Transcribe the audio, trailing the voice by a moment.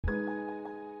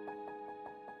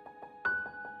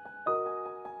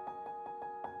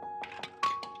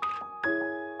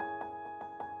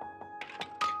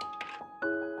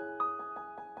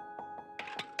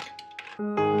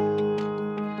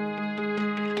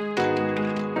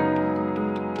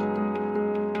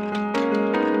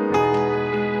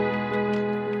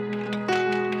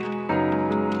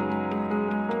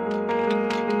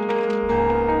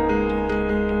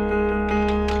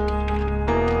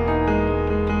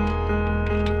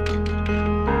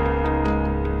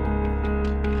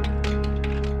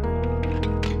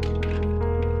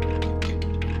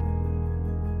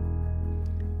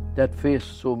That face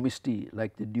so misty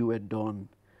like the dew at dawn,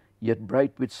 yet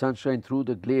bright with sunshine through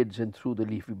the glades and through the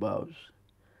leafy boughs.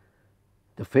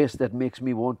 The face that makes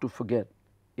me want to forget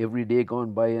every day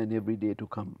gone by and every day to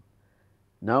come.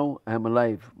 Now I am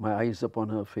alive, my eyes upon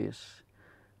her face,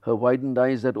 her widened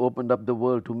eyes that opened up the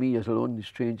world to me as a lonely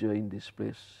stranger in this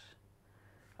place.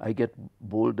 I get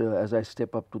bolder as I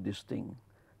step up to this thing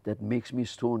that makes me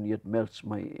stone yet melts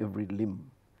my every limb.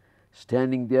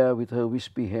 Standing there with her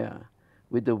wispy hair,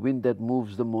 with the wind that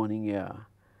moves the morning air.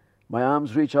 My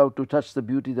arms reach out to touch the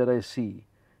beauty that I see.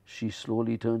 She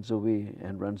slowly turns away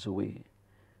and runs away,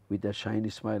 with that shiny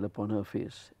smile upon her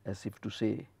face, as if to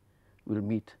say, we'll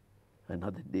meet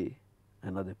another day,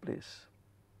 another place.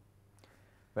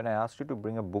 When I asked you to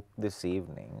bring a book this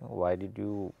evening, why did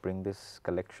you bring this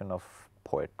collection of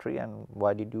poetry and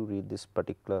why did you read this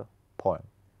particular poem?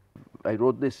 I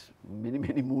wrote this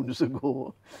many moons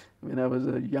ago when I was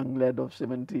a young lad of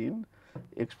 17,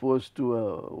 exposed to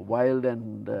a wild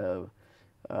and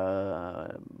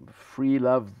free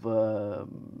love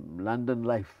London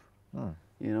life.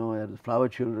 You know, the flower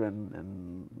children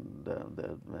and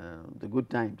the good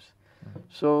times.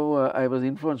 So I was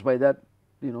influenced by that,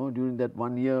 you know, during that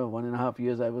 1 year, 1.5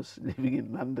 years I was living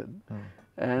in London.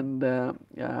 And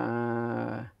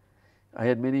I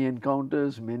had many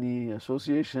encounters, many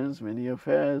associations, many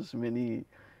affairs, many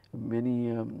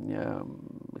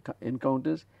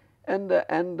encounters, and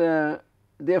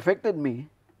they affected me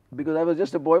because I was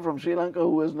just a boy from Sri Lanka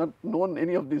who has not known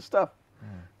any of this stuff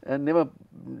and never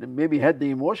maybe had the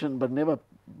emotion but never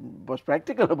was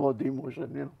practical about the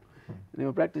emotion, you know,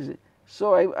 never practiced it.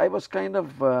 So I was kind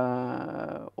of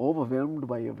overwhelmed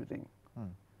by everything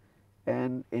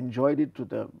and enjoyed it to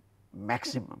the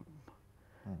maximum.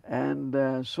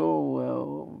 And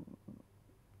so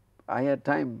I had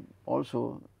time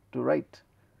also to write.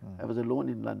 I was alone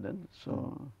in London,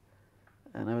 so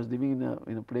and I was living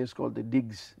in a place called the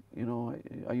Digs. You know,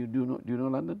 do you know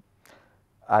London?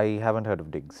 I haven't heard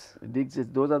of Digs. Digs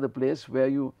those are the place where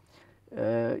you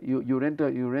rent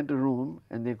a room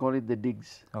and they call it the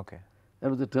Digs. Okay. That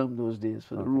was the term those days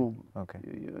for the room. Okay.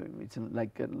 It's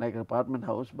like an apartment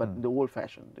house, but the old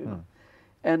fashioned. You know.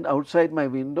 And outside my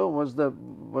window was the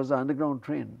underground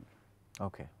train.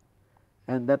 Okay.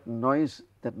 And that noise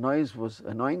was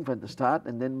annoying at the start,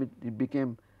 and then it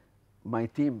became my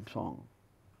theme song.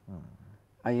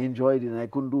 I enjoyed it, and I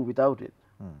couldn't do without it.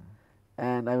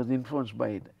 And I was influenced by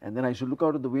it. And then I should look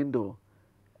out of the window,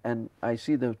 and I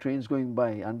see the trains going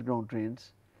by, underground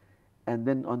trains, and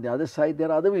then on the other side there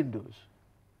are other windows.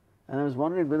 And I was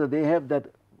wondering whether they have that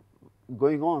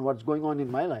going on, what's going on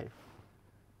in my life.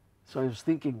 So I was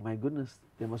thinking, my goodness,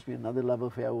 there must be another love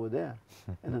affair over there,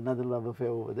 and another love affair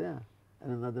over there,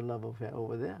 and another love affair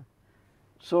over there.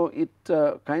 So it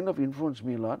kind of influenced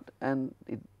me a lot, and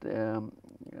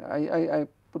I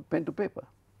put pen to paper.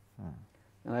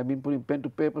 And I've been putting pen to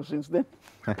paper since then.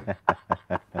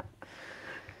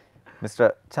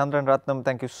 Mr. Chandran Rutnam,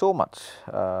 thank you so much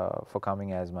for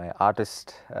coming as my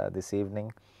artist this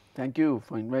evening. Thank you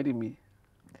for inviting me.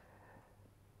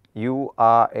 You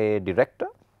are a director,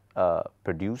 a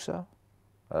producer,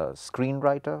 a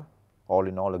screenwriter, all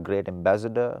in all a great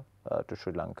ambassador to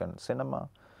Sri Lankan cinema.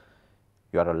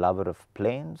 You are a lover of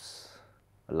planes,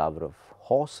 a lover of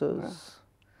horses.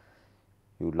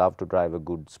 You love to drive a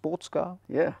good sports car.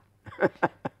 Yeah.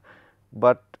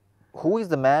 But who is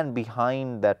the man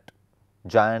behind that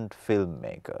giant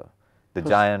filmmaker, the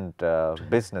giant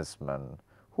businessman?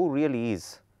 Who really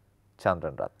is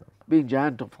Chandran Rutnam? Being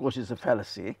giant, of course, is a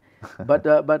fallacy. But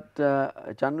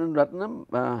Chandran Rutnam,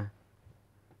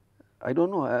 I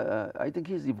don't know. I think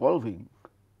he's evolving.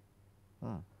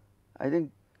 I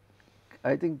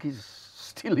think he's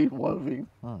still evolving,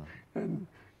 and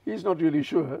he's not really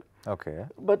sure. Okay.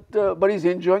 But he's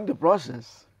enjoying the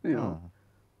process, you know,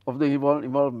 of the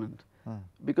involvement,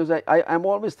 because I'm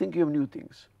always thinking of new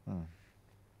things.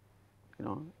 You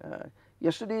know,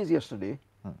 yesterday is yesterday.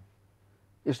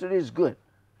 Yesterday is good.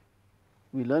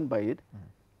 We learn by it,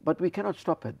 but we cannot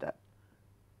stop at that.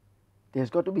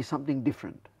 There's got to be something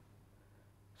different,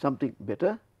 something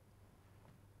better,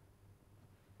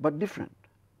 but different.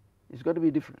 It's got to be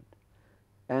different.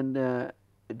 And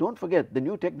don't forget, the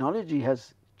new technology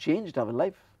has changed our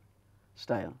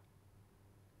lifestyle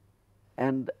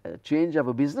and changed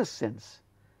our business sense,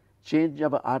 changed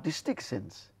our artistic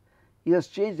sense. It has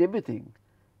changed everything,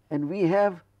 and we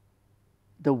have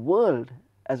the world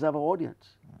as our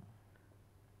audience.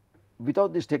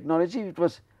 Without this technology, it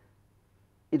was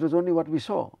only what we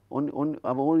saw. Only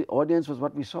our only audience was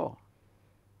what we saw.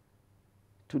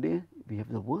 Today we have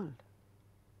the world.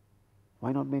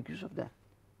 Why not make use of that?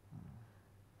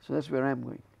 So that's where I'm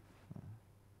going.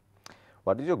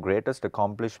 What is your greatest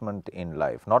accomplishment in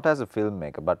life, not as a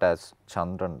filmmaker, but as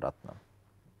Chandran Rutnam?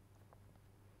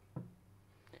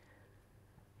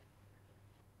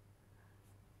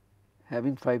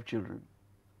 Having 5 children.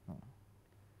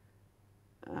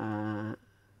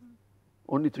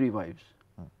 Only 3 wives,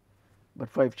 but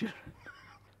 5 children.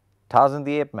 Tarzan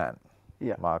the Ape Man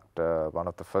Yeah. marked one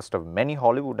of the first of many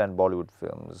Hollywood and Bollywood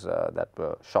films that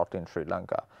were shot in Sri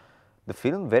Lanka. The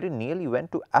film very nearly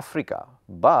went to Africa,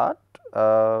 but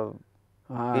it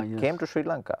Yes. came to Sri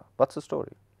Lanka. What's the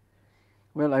story?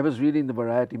 Well, I was reading the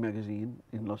Variety magazine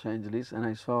in Los Angeles, and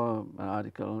I saw an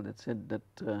article that said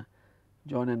that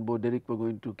John and Bo Derek were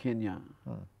going to Kenya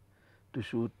to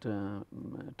shoot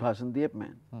Tarzan the Ape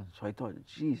Man. So I thought,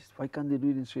 geez, why can't they do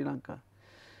it in Sri Lanka?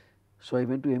 So I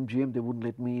went to MGM, they wouldn't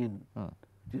let me in.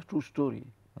 It's a true story.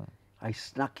 I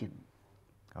snuck in.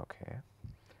 Okay.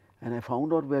 And I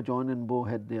found out where John and Bo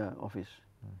had their office.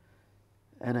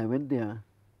 And I went there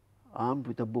armed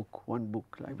with a book, one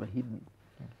book I was hidden,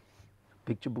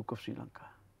 picture book of Sri Lanka.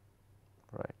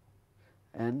 Right.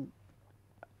 And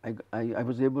I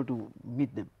was able to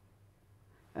meet them.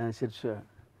 And I said, sir,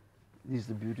 this is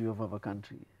the beauty of our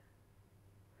country.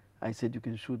 I said, you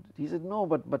can shoot. He said, no,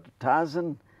 but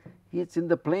Tarzan, it's in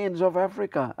the plains of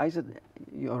Africa. I said,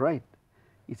 you're right.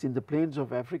 It's in the plains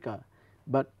of Africa.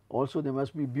 But also there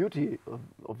must be beauty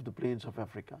of the plains of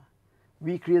Africa.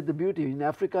 We create the beauty. In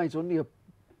Africa, it's only a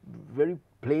very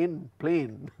plain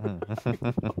plain.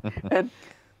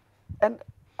 and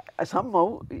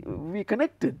somehow we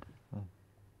connected.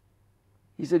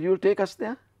 He said, you'll take us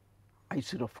there? I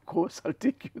said, of course, I'll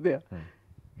take you there.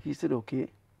 He said, okay,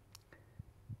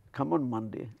 come on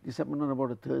Monday. This happened on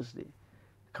about a Thursday.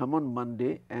 Come on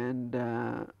Monday and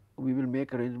we will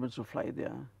make arrangements to fly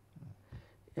there.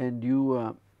 And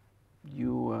you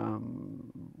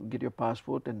get your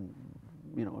passport and,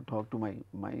 you know, talk to my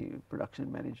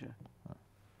production manager.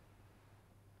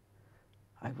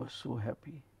 I was so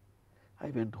happy. I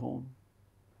went home,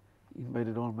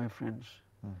 invited all my friends,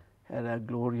 had a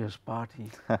glorious party.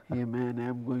 Hey man,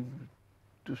 I'm going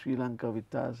to Sri Lanka with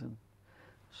Tarzan.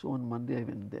 So on Monday I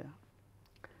went there.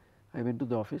 I went to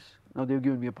the office. Now they've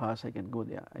given me a pass, I can go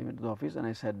there. I went to the office and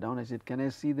I sat down. I said, can I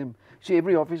see them? See,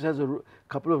 every office has a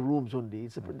couple of rooms only.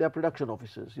 They're production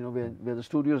offices, you know, where the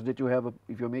studios that you have,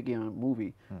 if you're making a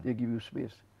movie, they give you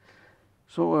space.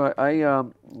 So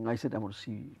I said, I want to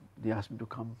see. They asked me to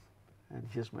come and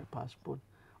here's my passport.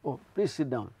 Oh, please sit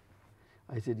down.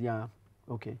 I said, yeah,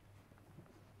 okay.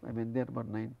 I went there about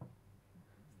 9,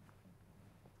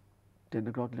 10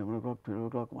 o'clock, 11 o'clock, 12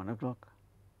 o'clock, 1 o'clock.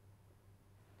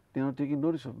 They are not taking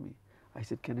notice of me. I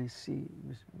said, can I see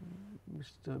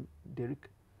Mr. Derek?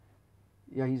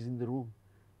 Yeah, he's in the room.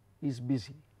 He's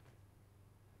busy.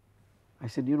 I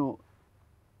said, you know,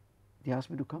 they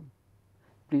asked me to come.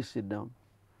 Please sit down.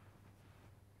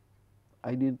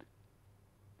 I didn't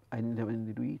have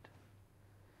anything to eat.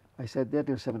 I sat there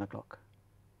till 7 o'clock.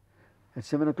 At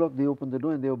 7 o'clock they opened the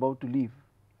door and they were about to leave.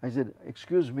 I said,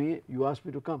 excuse me, you asked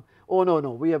me to come. Oh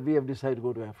no, we have decided to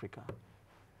go to Africa.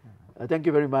 Thank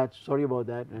you very much, sorry about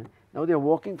that. Now they are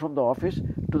walking from the office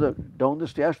to down the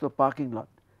stairs to the parking lot.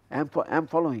 I'm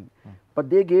following. But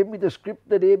they gave me the script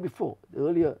the day before, the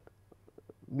earlier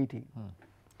meeting.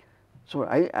 So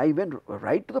I went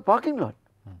right to the parking lot.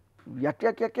 Yak,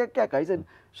 yak, yak, yak, yak. I said,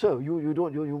 sir,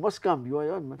 you must come. You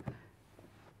are on.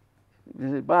 They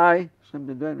said, bye.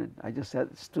 I just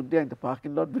stood there in the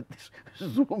parking lot with this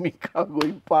zooming car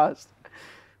going past,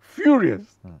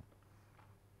 furious.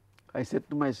 I said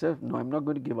to myself, no, I'm not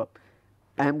going to give up.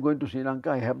 I am going to Sri Lanka,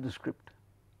 I have the script.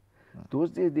 Those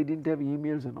days they didn't have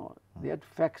emails and all. They had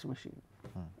fax machine.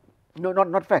 No,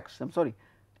 not fax, I'm sorry,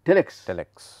 telex.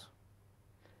 Telex.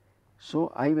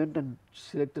 So I went and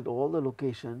selected all the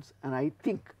locations and I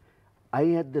think I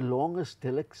had the longest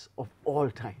telex of all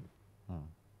time.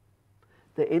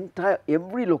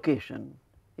 Every location,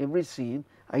 every scene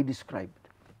I described.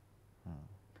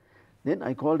 Then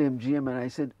I called MGM and I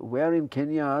said, where in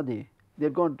Kenya are they? They're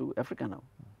gone to Africa now.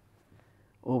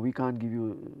 Oh, we can't give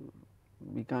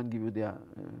you their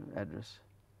address.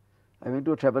 I went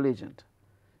to a travel agent.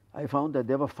 I found that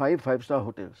there were 5 five-star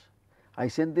hotels. I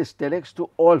sent this telex to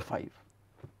all 5.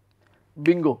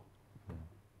 Bingo.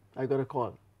 I got a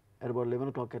call at about 11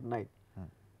 o'clock at night.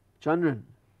 Chandran,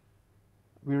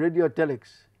 we read your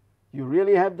telex. You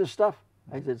really have the stuff?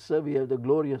 I said, sir, we have the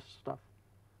glorious stuff.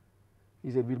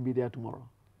 He said, we'll be there tomorrow.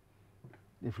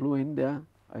 They flew in there.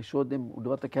 I showed them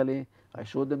Udvata Calais. I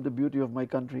showed them the beauty of my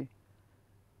country.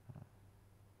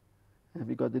 And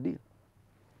we got the deal.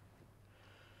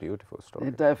 Beautiful story.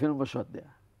 The entire film was shot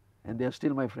there. And they are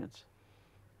still my friends.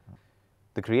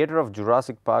 The creator of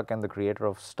Jurassic Park and the creator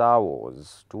of Star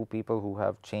Wars, two people who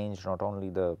have changed not only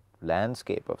the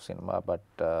landscape of cinema but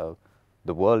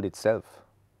the world itself,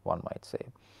 one might say,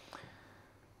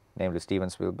 namely Steven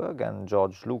Spielberg and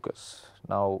George Lucas.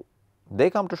 Now, they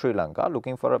come to Sri Lanka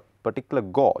looking for a particular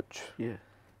gorge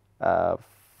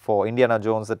for Indiana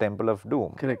Jones, the Temple of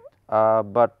Doom. Correct.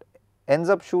 But ends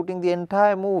up shooting the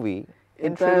entire movie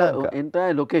in Sri Lanka.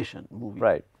 Entire location movie.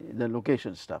 Right. The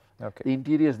location stuff. Okay. The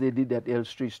interiors they did at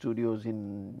Elstree Studios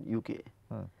in UK.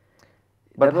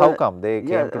 But how come they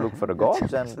came to look for a gorge?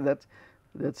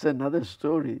 That's another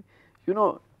story. You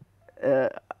know,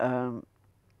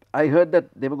 I heard that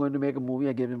they were going to make a movie.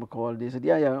 I gave them a call. They said,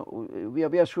 yeah, we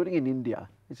are shooting in India.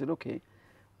 I said, okay.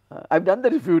 I've done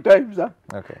that a few times.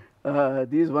 Okay.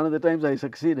 This is one of the times I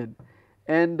succeeded.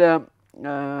 And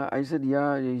I said,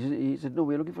 yeah. He said, no,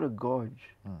 we're looking for a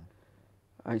gorge.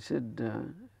 I said,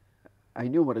 I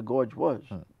knew what a gorge was,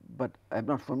 but I'm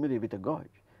not familiar with a gorge.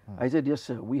 I said, yes,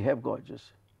 sir, we have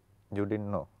gorges. You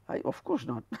didn't know? Of course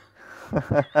not.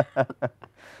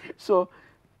 So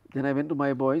then I went to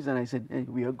my boys and I said, hey,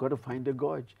 we have got to find a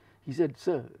gorge. He said,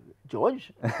 sir,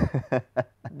 George?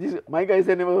 My guys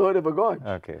had never heard of a gorge.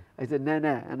 Okay. I said, nah,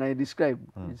 and I described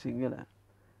in singular.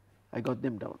 I got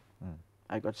them down.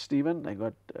 I got Stephen, I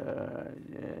got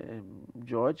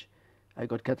George, I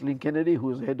got Kathleen Kennedy,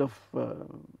 who's head of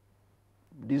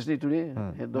Disney today,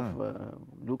 head of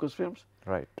Lucasfilms.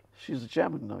 Right. She's the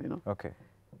chairman now, you know. Okay.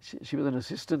 She was an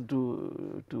assistant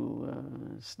to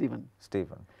Stephen.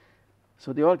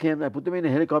 So they all came. I put them in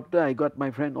a helicopter. I got my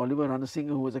friend Oliver Ranasinghe,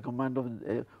 who was a commander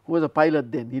of, who was a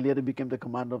pilot then. He later became the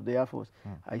commander of the Air Force.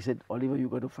 I said, Oliver, you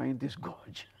got to find this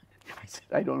gorge. I said,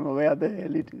 I don't know where the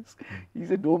hell it is. He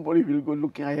said, don't worry, we'll go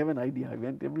looking. I have an idea. I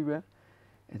went everywhere.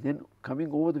 And then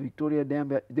coming over the Victoria Dam,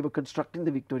 where they were constructing the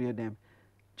Victoria Dam,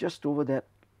 just over that,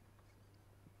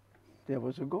 there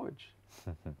was a gorge.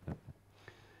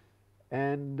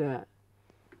 And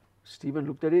Stephen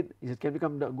looked at it. He said, can we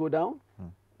go down?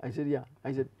 I said, yeah.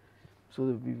 I said, so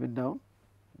we went down,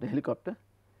 the helicopter.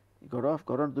 He got off,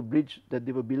 got onto the bridge that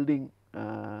they were building,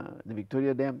 the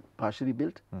Victoria Dam, partially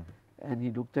built. And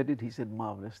he looked at it. He said,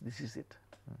 marvelous. This is it.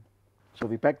 So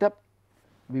we packed up.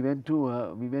 We went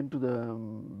to the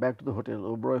back to the hotel,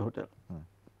 Oberoi Hotel.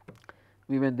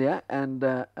 We went there, and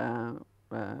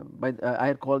I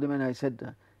had called him and I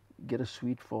said, get a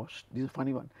suite for. This is a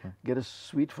funny one. Get a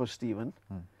suite for Stephen.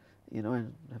 You know,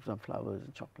 and have some flowers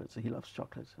and chocolates. He loves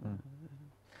chocolates.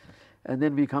 And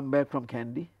then we come back from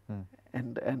Kandy,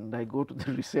 and I go to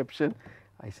the reception.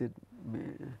 I said,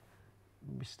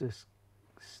 Mr.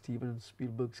 Steven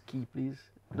Spielberg's key, please.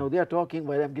 No, they are talking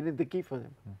while I'm getting the key for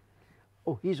them.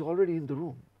 Oh, he's already in the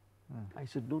room. I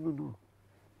said, no.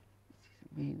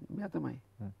 He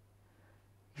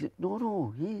said,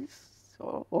 no, he's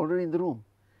already in the room.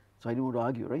 So I didn't want to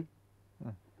argue, right?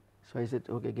 So I said,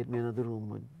 okay, get me another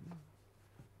room.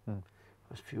 I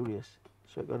was furious.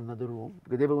 So I got another room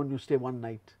because they were going to stay one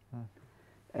night.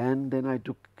 And then I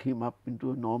took him up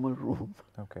into a normal room.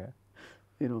 Okay.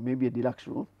 You know, maybe a deluxe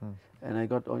room. And I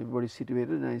got everybody situated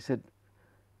and I said,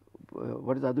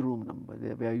 what is the other room number?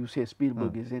 Where you say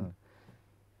Spielberg is in.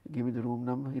 Give me the room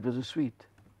number. It was a suite.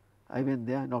 I went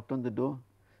there, knocked on the door.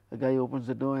 The guy opens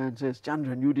the door and says,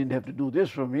 Chandran, you didn't have to do this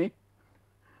for me.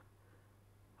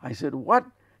 I said, what?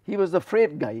 He was the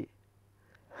freight guy.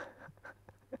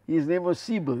 His name was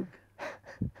Seaberg.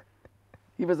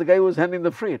 He was the guy who was handling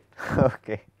the freight.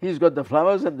 Okay. He's got the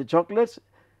flowers and the chocolates.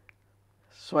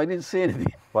 So I didn't say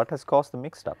anything. What has caused the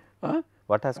mixed up? Huh?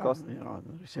 What has caused? You know,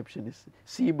 the receptionist,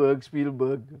 Seaberg,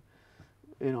 Spielberg,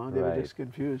 you know, they were just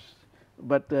confused.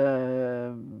 But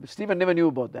Stephen never knew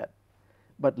about that.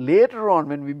 But later on,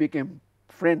 when we became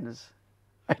friends,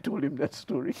 I told him that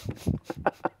story.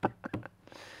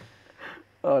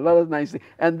 A lot of nice things.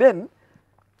 And then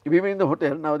we were in the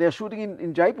hotel. Now they are shooting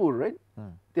in Jaipur, right?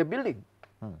 They are building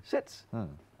sets.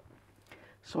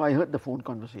 So I heard the phone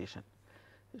conversation.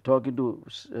 Talking to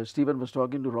Stephen was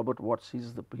talking to Robert Watts. He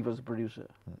was the producer.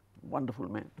 Wonderful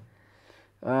man.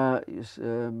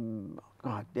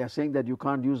 God, they are saying that you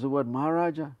can't use the word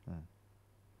Maharaja.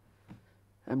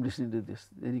 I'm listening to this.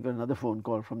 Then he got another phone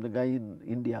call from the guy in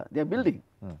India. They are building.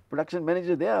 Production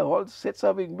manager there. All sets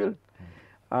are being built.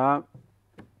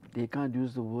 They can't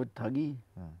use the word Thuggy.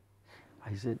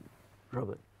 I said,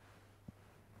 Robert,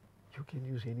 you can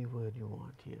use any word you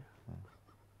want here.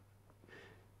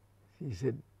 He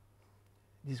said,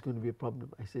 this is going to be a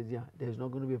problem. I said, yeah, there's not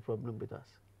going to be a problem with us.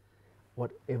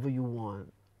 Whatever you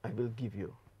want, I will give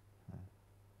you.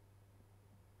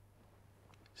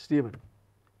 Stephen,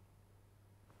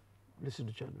 listen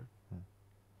to Chandran.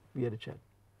 We had a chat.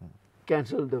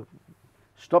 Cancel the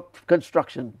stop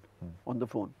construction on the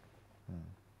phone.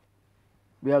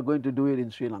 We are going to do it in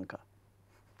Sri Lanka.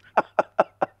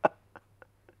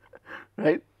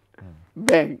 Right?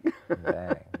 Bang.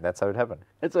 Bang. That's how it happened.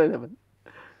 That's how it happened.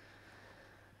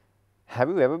 Have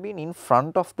you ever been in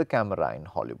front of the camera in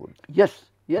Hollywood?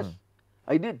 Yes, yes,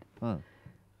 I did.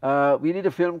 We did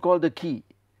a film called The Key.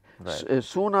 Right.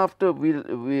 Soon after Bridge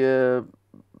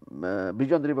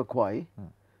on the River Kwai,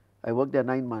 I worked there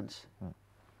 9 months,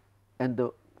 and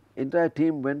the entire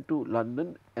team went to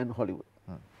London and Hollywood.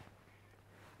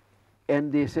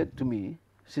 And they said to me,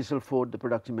 Cecil Ford, the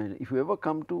production manager, if you ever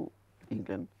come to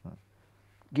England,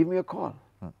 give me a call.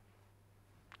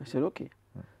 I said, okay.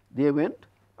 They went,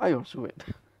 I also went.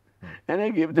 And I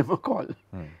gave them a call.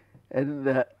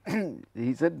 And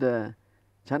he said,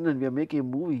 Chandran, we are making a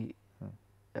movie.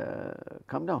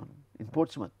 Come down in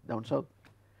Portsmouth, down south.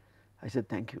 I said,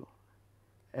 thank you.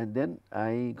 And then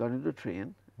I got into a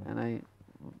train and I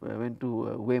went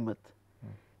to Weymouth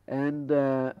and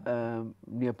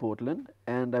near Portland,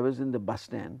 and I was in the bus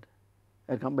stand.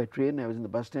 I come by train, I was in the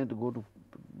bus stand to go to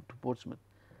Portsmouth.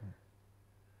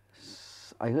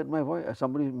 I heard my voice,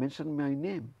 somebody mentioned my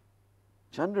name,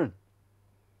 Chandran.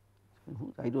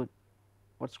 I don't,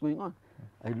 what's going on?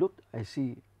 I looked, I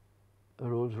see a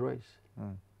Rolls Royce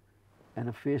and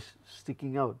a face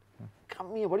sticking out.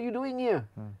 Come here, what are you doing here?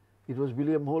 It was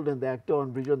William Holden, the actor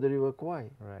on Bridge on the River Kwai.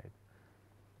 Right.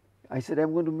 I said,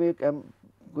 I'm going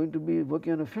to be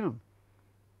working on a film.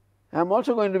 I'm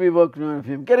also going to be working on a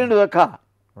film. Get into the car.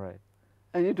 Right.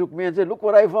 And he took me and said, look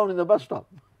what I found in the bus stop.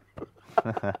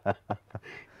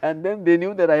 And then they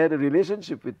knew that I had a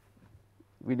relationship with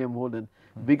William Holden,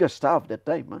 bigger staff that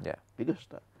time, huh? Yeah. Bigger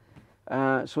staff.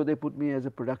 So they put me as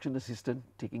a production assistant,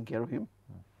 taking care of him,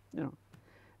 you know.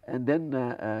 And then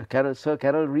Sir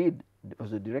Carol Reed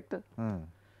was the director,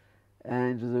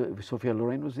 and Sophia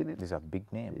Loren was in it. These are big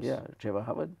names. Yeah, Trevor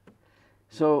Howard.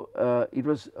 So it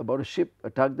was about a ship, a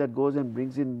tug that goes and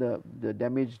brings in the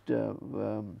damaged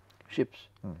ships,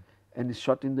 and it's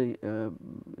shot in the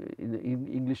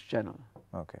English Channel.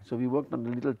 Okay. So we worked on a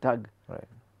little tug Right.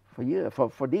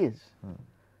 for days.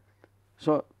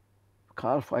 So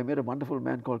I met a wonderful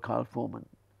man called Carl Foreman.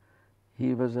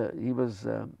 He was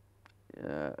a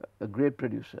great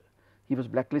producer. He was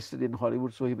blacklisted in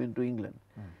Hollywood, so he went to England.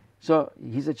 So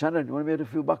he said, Chandran, you want to make a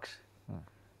few bucks?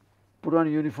 Put on a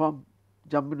uniform,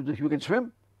 jump into you can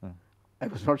swim? I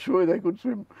was not sure that I could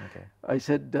swim. Okay. I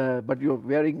said, but you're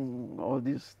wearing all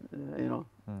these, you know,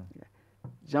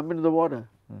 jump into the water,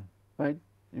 right?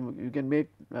 You can make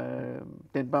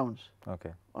 10 pounds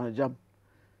Okay. on a jump.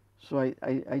 So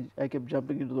I kept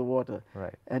jumping into the water.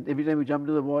 Right. And every time you jump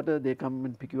into the water, they come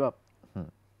and pick you up.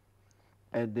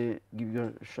 And they give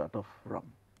you a shot of rum.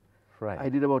 Right. I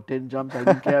did about 10 jumps. I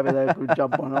didn't care whether I could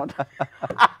jump or not.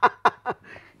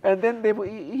 And then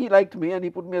he liked me and he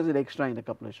put me as an extra in a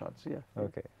couple of shots. Yeah.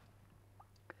 Okay.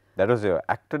 That was your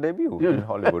actor debut in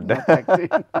Hollywood. Not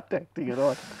acting at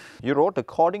all. You wrote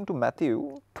According to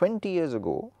Matthew 20 years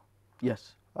ago,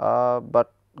 Yes.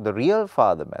 but the real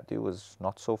father Matthew was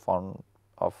not so fond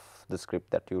of the script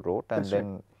that you wrote, and That's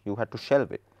then you had to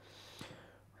shelve it.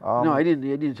 No, I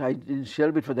didn't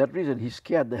shelve it for that reason. He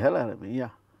scared the hell out of me. Yeah.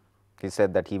 He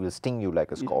said that he will sting you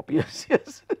like a scorpion. Yes,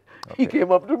 yes. He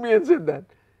came up to me and said that.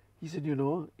 He said, you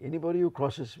know, anybody who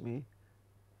crosses me,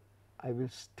 I will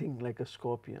sting like a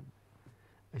scorpion.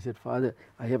 I said, Father,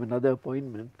 I have another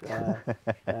appointment.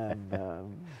 And,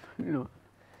 you know,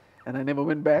 and I never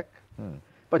went back.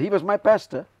 But he was my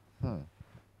pastor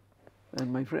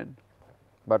and my friend.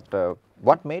 But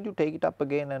what made you take it up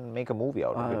again and make a movie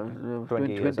out of it?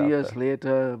 20 years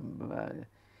later,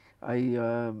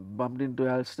 I bumped into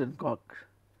Alston Cox,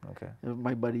 Okay.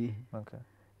 my buddy. Okay.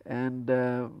 And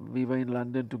we were in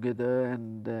London together,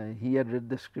 and he had read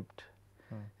the script,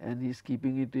 and he's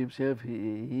keeping it to himself.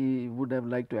 He would have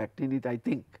liked to act in it, I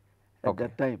think, at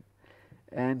that time,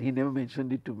 and he never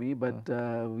mentioned it to me. But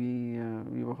we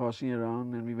were horsing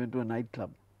around, and we went to a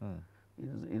nightclub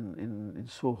in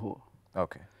Soho.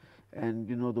 Okay. And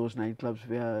you know those nightclubs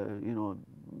where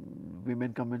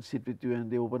women come and sit with you, and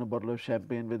they open a bottle of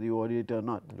champagne whether you order it or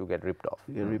not. You get ripped off.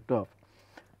 You get ripped off.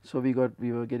 So we were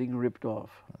getting ripped off,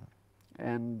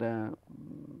 and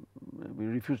we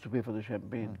refused to pay for the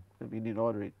champagne. We didn't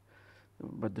order it,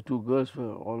 but the two girls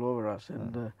were all over us,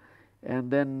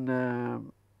 and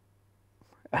then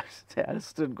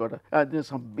Alston got there's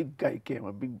some big guy came,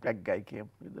 a big black guy came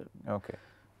with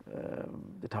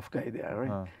the tough guy there,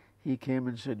 right? He came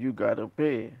and said, "You gotta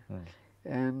pay,"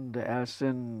 and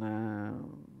Alston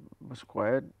was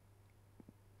quiet.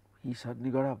 He suddenly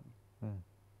got up.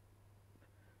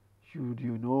 Do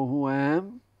you know who I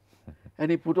am? and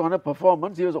he put on a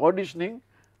performance. He was auditioning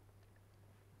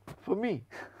for me.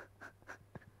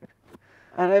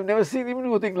 And I've never seen him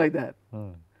do a thing like that.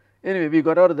 Anyway, we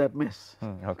got out of that mess.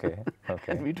 Okay,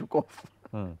 okay. And we took off.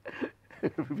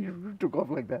 We took off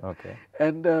like that. Okay.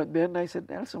 And then I said,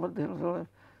 Nelson, what the hell is all that?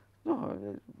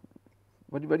 No,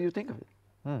 what do you think of it?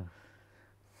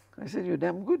 I said, you're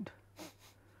damn good.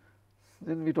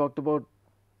 Then we talked about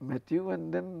Matthew,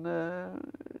 and then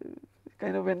it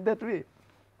kind of went that way.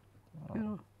 You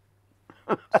know.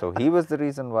 So he was the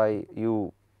reason why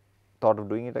you thought of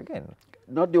doing it again?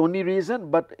 Not the only reason,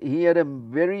 but he had a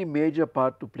very major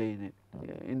part to play in it,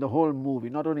 in the whole movie.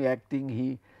 Not only acting,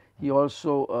 he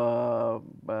also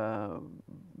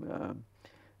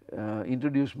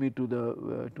introduced me to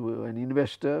to an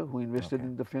investor who invested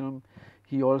in the film.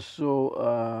 He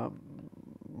also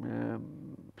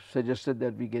suggested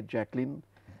that we get Jacqueline.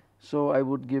 So I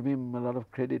would give him a lot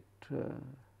of credit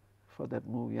for that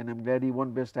movie, and I'm glad he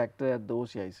won Best Actor at the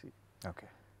OCIC. Okay.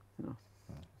 You know,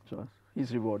 so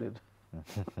he's rewarded.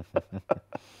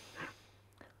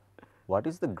 What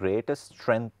is the greatest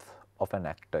strength of an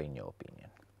actor in your opinion?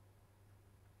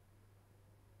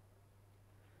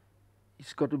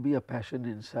 It's got to be a passion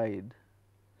inside.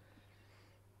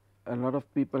 A lot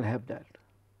of people have that.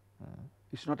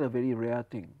 It's not a very rare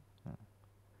thing.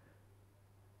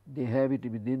 They have it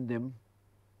within them.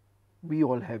 We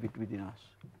all have it within us.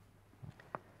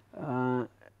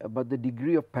 But the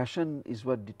degree of passion is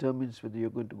what determines whether you're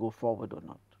going to go forward or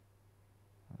not.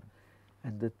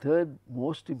 And the third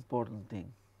most important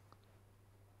thing,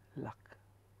 luck.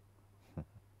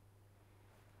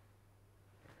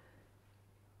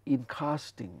 In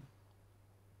casting,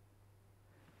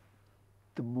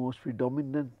 the most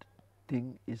predominant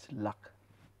thing is luck,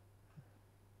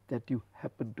 that you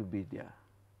happen to be there.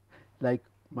 Like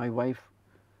my wife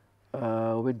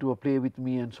went to a play with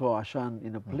me and saw Ashan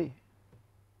in a play,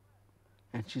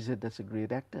 and she said, that's a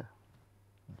great actor.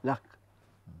 Luck.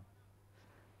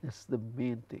 That's the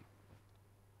main thing.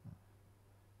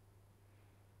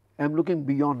 I'm looking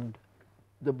beyond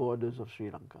the borders of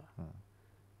Sri Lanka.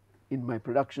 In my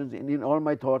productions, in all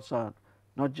my thoughts are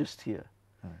not just here.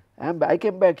 I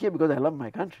came back here because I love my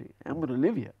country. I'm going to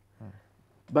live here.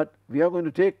 But we are going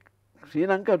to take Sri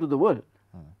Lanka to the world.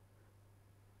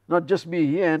 Not just be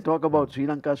here and talk about Sri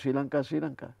Lanka, Sri Lanka, Sri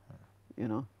Lanka. You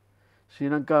know, Sri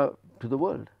Lanka to the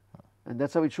world. And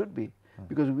that's how it should be.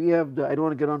 Because we have I don't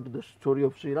want to get on to the story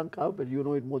of Sri Lanka, but you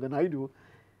know it more than I do.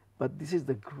 But this is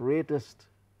the greatest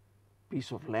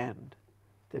piece of land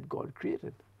that God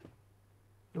created.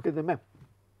 Look at the map.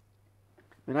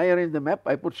 When I arrange the map,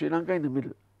 I put Sri Lanka in the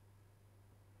middle.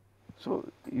 So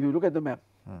you look at the map.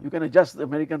 You can adjust the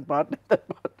American part and that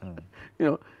part. You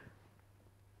know,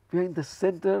 we are in the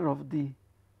center of the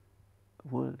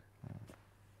world.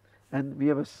 And we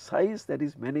have a size that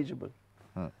is manageable.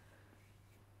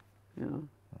 You know,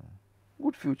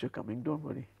 good future coming, don't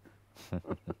worry.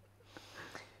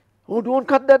 Oh, don't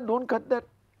cut that, don't cut that.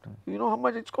 You know how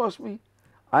much it's cost me?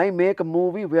 I make a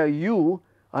movie where you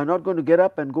are not going to get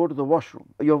up and go to the washroom.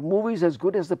 Your movie is as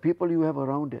good as the people you have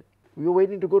around it. You're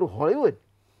waiting to go to Hollywood.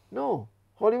 No,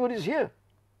 Hollywood is here.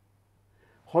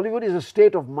 Hollywood is a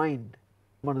state of mind.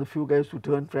 One of the few guys who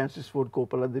turned Francis Ford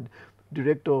Coppola, the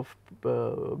director of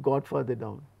Godfather,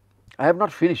 down. I have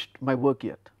not finished my work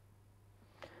yet.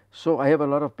 So I have a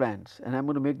lot of plans, and I'm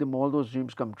going to make them all those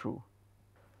dreams come true.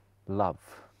 Love.